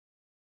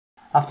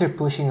After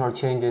pushing our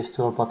changes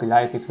to our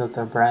popularity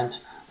filter branch,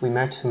 we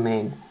merge to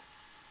main.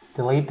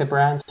 Delete the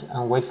branch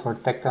and wait for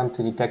Tekton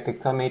to detect the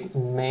commit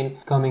in main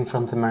coming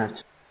from the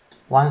merge.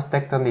 Once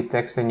Tekton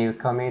detects the new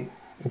commit,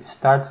 it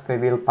starts the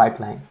build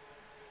pipeline.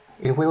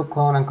 It will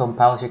clone and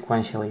compile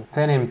sequentially.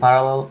 Then in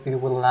parallel, it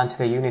will launch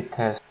the unit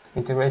test,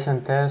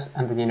 integration test,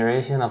 and the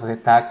generation of the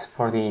tags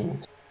for the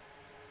image.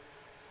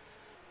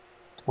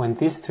 When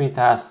these three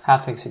tasks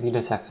have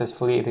executed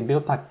successfully, the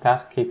build pack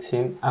task kicks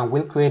in and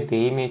will create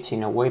the image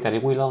in a way that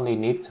it will only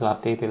need to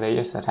update the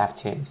layers that have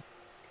changed.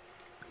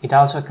 It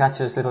also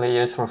catches the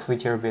layers for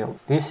future builds.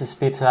 This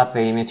speeds up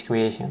the image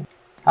creation.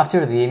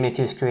 After the image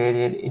is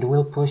created, it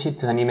will push it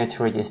to an image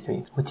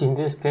registry, which in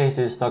this case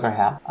is Docker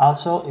Hub.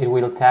 Also, it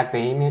will tag the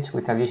image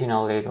with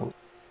additional labels.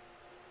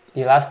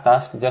 The last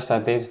task just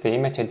updates the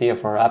image ID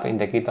of our app in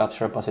the gitops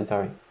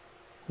repository.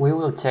 We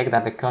will check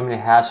that the commit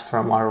hash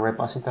from our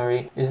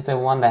repository is the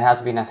one that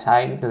has been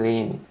assigned to the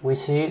image. We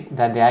see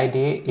that the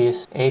ID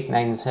is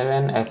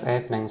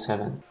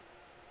 897FF97.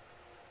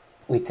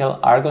 We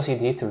tell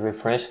Argocd to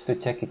refresh to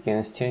check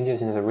against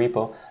changes in the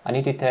repo, and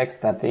it detects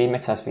that the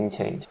image has been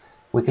changed.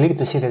 We click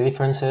to see the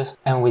differences,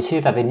 and we see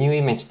that the new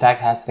image tag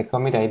has the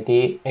commit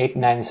ID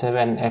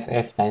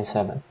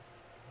 897FF97.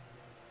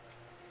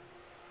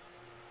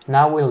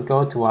 Now we'll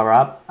go to our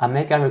app and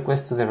make a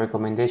request to the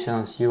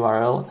recommendations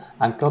URL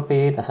and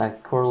copy it as a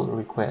curl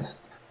request.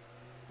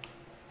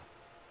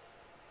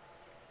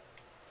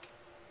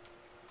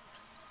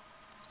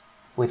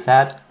 With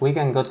that, we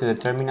can go to the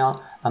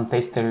terminal and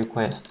paste the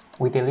request.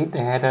 We delete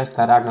the headers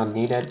that are not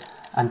needed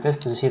and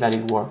test to see that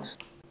it works.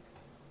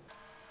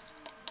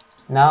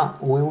 Now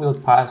we will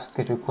pass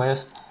the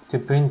request to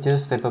print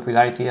just the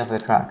popularity of the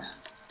tracks.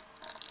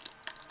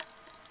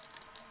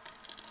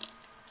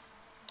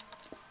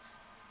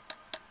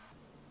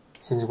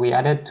 Since we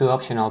added two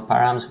optional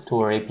params to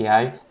our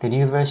API, the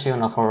new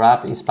version of our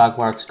app is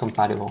backwards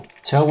compatible.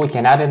 So we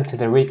can add them to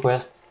the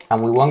request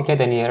and we won't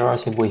get any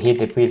errors if we hit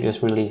the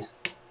previous release.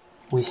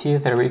 We see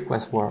the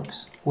request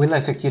works. We'll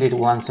execute it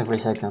once every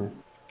second.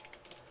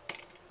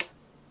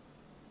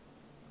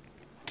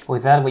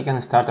 With that, we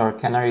can start our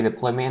Canary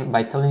deployment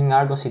by telling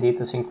Argocd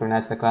to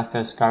synchronize the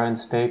cluster's current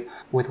state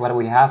with what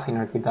we have in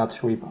our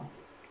gitops repo.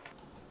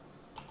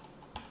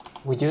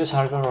 We use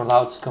Argo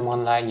Rollouts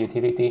command line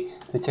utility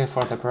to check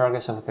for the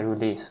progress of the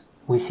release.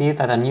 We see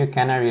that a new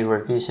Canary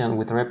revision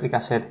with replica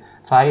set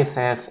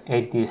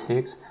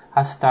 5F8D6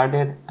 has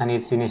started and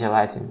it's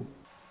initializing.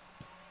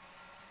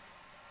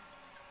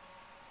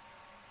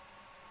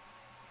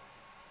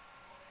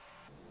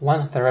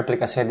 Once the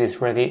replica set is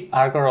ready,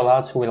 Argo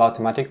Rollouts will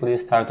automatically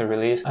start the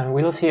release and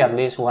we'll see at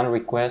least one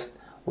request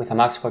with a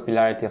max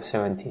popularity of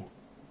 70.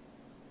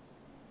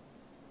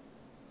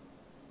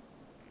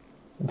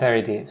 There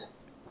it is.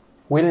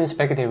 We'll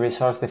inspect the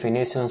resource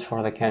definitions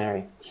for the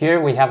Canary. Here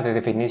we have the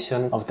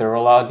definition of the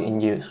rollout in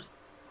use.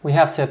 We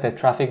have set the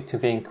traffic to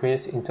be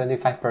increased in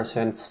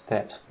 25%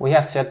 steps. We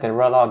have set the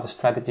rollout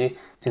strategy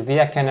to be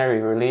a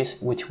Canary release,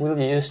 which will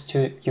use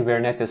two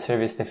Kubernetes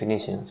service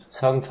definitions,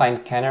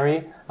 SongFind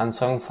Canary and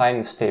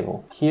SongFind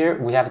Stable. Here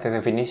we have the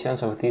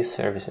definitions of these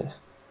services.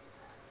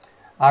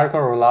 Argo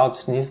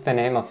Rollouts needs the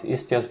name of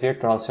Istio's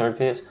virtual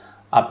service,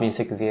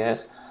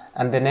 AppMusicVS,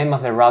 and the name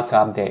of the route to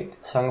update,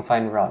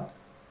 SongFind Route.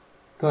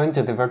 Going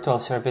to the virtual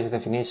service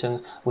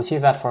definitions, we see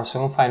that for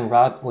SongFind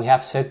Route we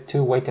have set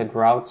two weighted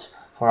routes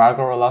for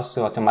Argo Rollouts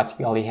to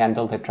automatically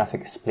handle the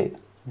traffic split.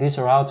 These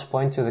routes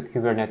point to the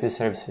Kubernetes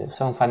services,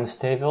 SongFind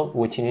Stable,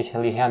 which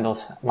initially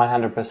handles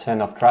 100%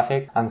 of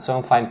traffic, and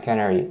SongFind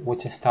Canary,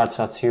 which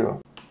starts at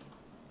 0.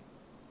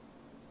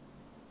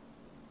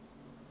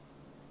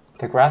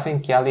 The graph in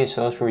Kiali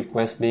shows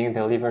requests being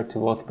delivered to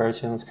both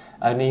versions,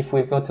 and if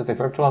we go to the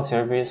virtual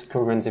service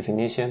current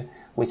definition,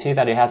 we see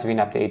that it has been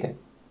updated.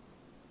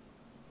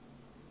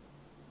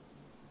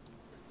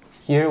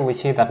 Here we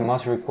see that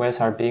most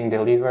requests are being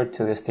delivered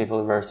to the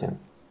stable version.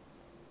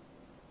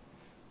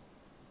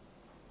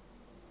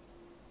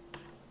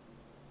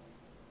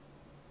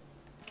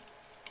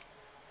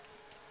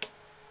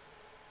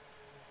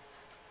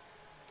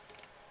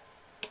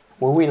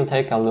 We will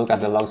take a look at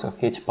the logs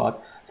of each pod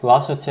to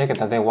also check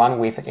that the one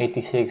with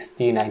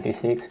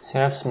 86D96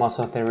 serves most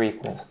of the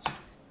requests.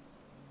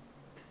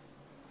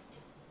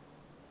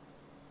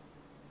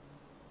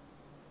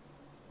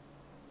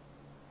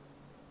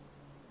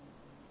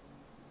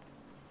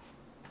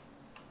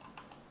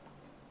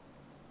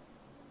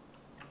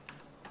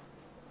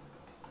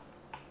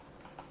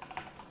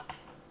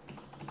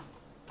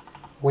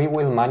 We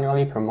will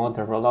manually promote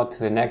the rollout to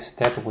the next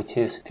step, which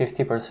is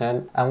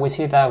 50%, and we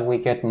see that we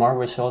get more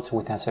results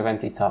with a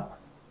 70 top.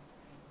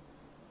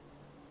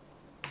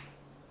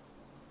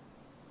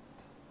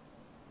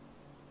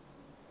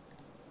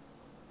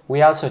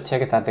 We also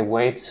check that the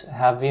weights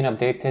have been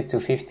updated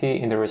to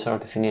 50 in the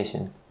resource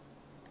definition.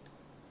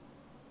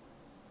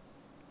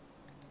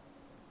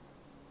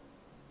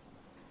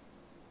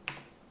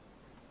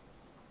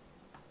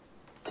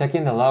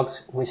 Checking the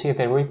logs, we see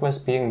the requests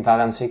being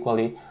balanced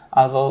equally,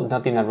 although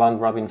not in a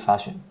round-robin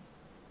fashion.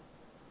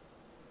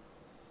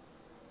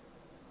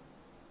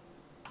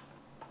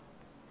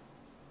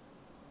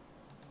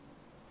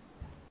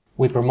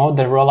 We promote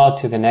the rollout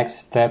to the next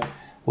step,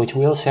 which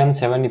will send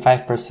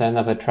 75%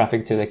 of the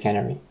traffic to the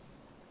Canary.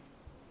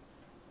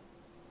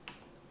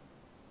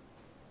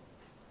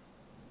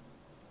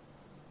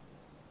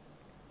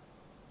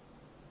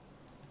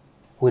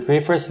 We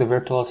refresh the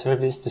virtual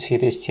service to see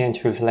this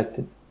change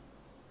reflected.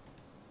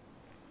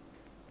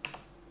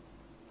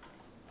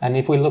 And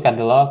if we look at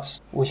the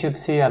logs, we should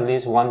see at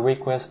least one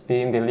request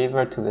being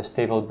delivered to the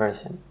stable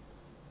version.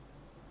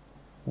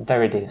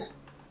 There it is.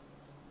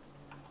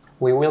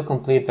 We will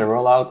complete the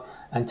rollout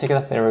and check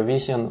that the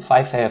revision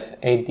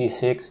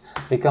 5F8D6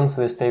 becomes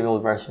the stable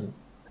version.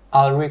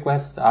 All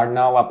requests are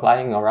now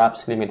applying our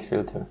app's limit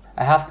filter.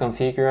 I have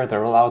configured the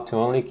rollout to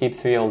only keep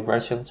 3 old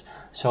versions,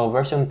 so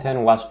version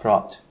 10 was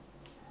dropped.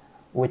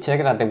 We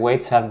check that the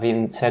weights have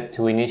been set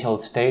to initial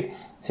state,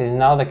 since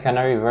now the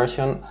Canary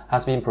version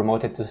has been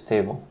promoted to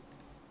stable.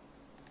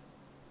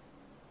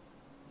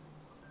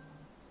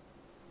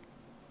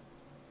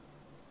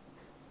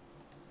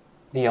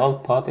 The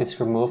old pod is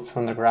removed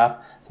from the graph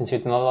since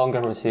it no longer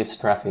receives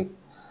traffic,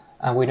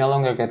 and we no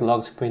longer get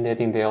logs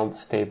printed in the old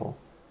stable.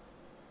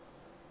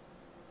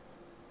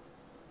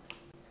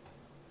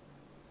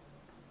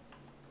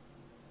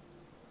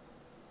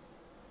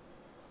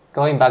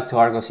 Going back to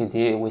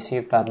Argocd, we see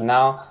that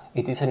now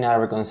it is in a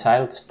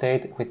reconciled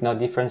state with no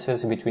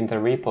differences between the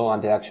repo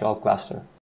and the actual cluster.